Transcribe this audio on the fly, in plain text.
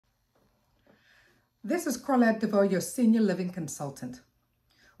This is Corlette DeVoe, your Senior Living Consultant.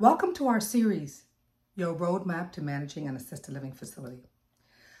 Welcome to our series, Your Roadmap to Managing an Assisted Living Facility.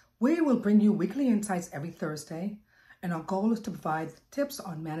 We will bring you weekly insights every Thursday, and our goal is to provide tips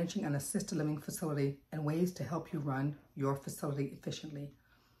on managing an assisted living facility and ways to help you run your facility efficiently.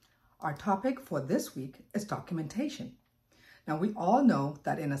 Our topic for this week is documentation. Now, we all know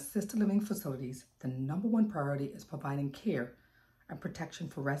that in assisted living facilities, the number one priority is providing care and protection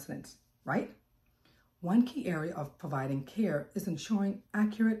for residents, right? One key area of providing care is ensuring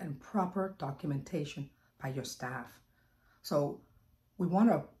accurate and proper documentation by your staff. So we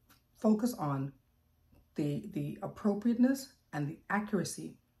want to focus on the appropriateness and the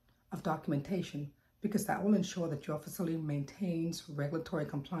accuracy of documentation, because that will ensure that your facility maintains regulatory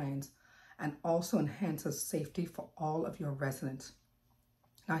compliance and also enhances safety for all of your residents.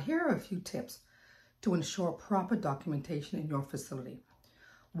 Now, here are a few tips to ensure proper documentation in your facility.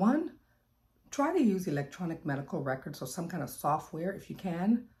 One, try to use electronic medical records or some kind of software if you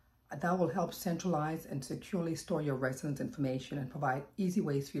can. That will help centralize and securely store your residents' information and provide easy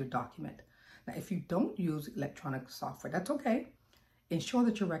ways for you to document. Now, if you don't use electronic software, that's okay. Ensure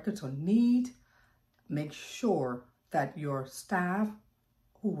that your records are neat. Make sure that your staff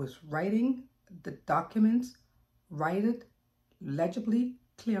who was writing the documents write it legibly,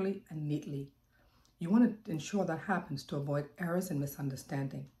 clearly, and neatly. You want to ensure that happens to avoid errors and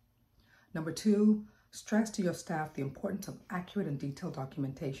misunderstanding. Number two, stress to your staff the importance of accurate and detailed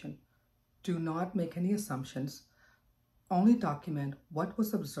documentation. Do not make any assumptions. Only document what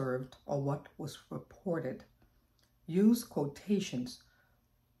was observed or what was reported. Use quotations.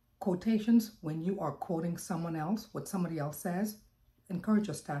 Quotations when you are quoting someone else, what somebody else says. Encourage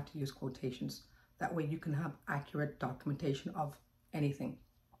your staff to use quotations. That way you can have accurate documentation of anything.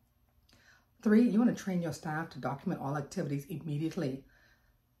 Three, you want to train your staff to document all activities immediately.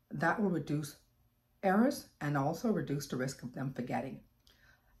 That will reduce errors and also reduce the risk of them forgetting.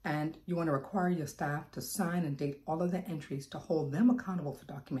 And you want to require your staff to sign and date all of the entries to hold them accountable for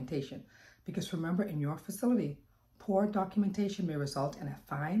documentation. Because remember, in your facility, poor documentation may result in a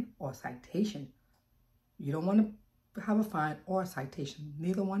fine or a citation. You don't want to have a fine or a citation.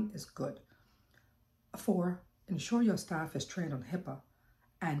 Neither one is good. Four, ensure your staff is trained on HIPAA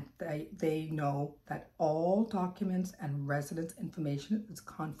and they know that all documents and residents' information is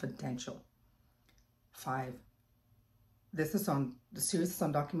confidential. Five, the series is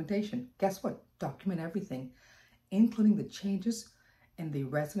on documentation. Guess what? Document everything, including the changes in the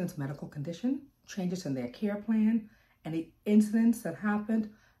resident's medical condition, changes in their care plan, any incidents that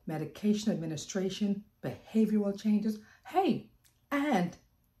happened, medication administration, behavioral changes. Hey, and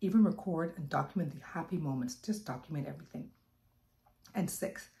even record and document the happy moments. Just document everything. And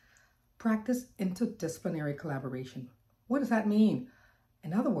six, practice interdisciplinary collaboration. What does that mean?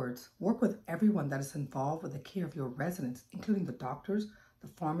 In other words, work with everyone that is involved with the care of your residents, including the doctors, the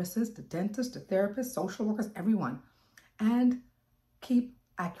pharmacists, the dentists, the therapists, social workers, everyone. And keep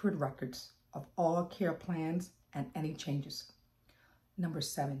accurate records of all care plans and any changes. Number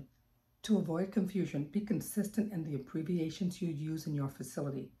seven, to avoid confusion, be consistent in the abbreviations you use in your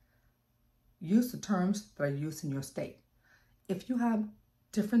facility. Use the terms that are used in your state. If you have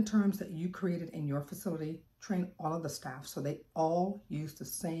different terms that you created in your facility, train all of the staff so they all use the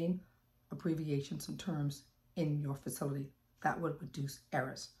same abbreviations and terms in your facility. That would reduce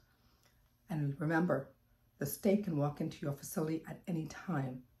errors. And remember, the state can walk into your facility at any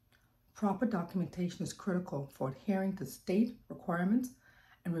time. Proper documentation is critical for adhering to state requirements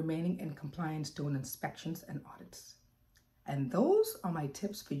and remaining in compliance during inspections and audits. And those are my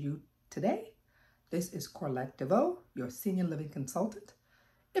tips for you today. This is Corlette DeVoe, your Senior Living Consultant.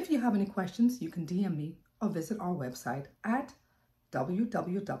 If you have any questions, you can DM me or visit our website at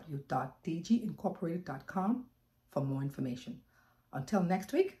www.dgincorporated.com for more information. Until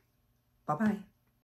next week, bye-bye.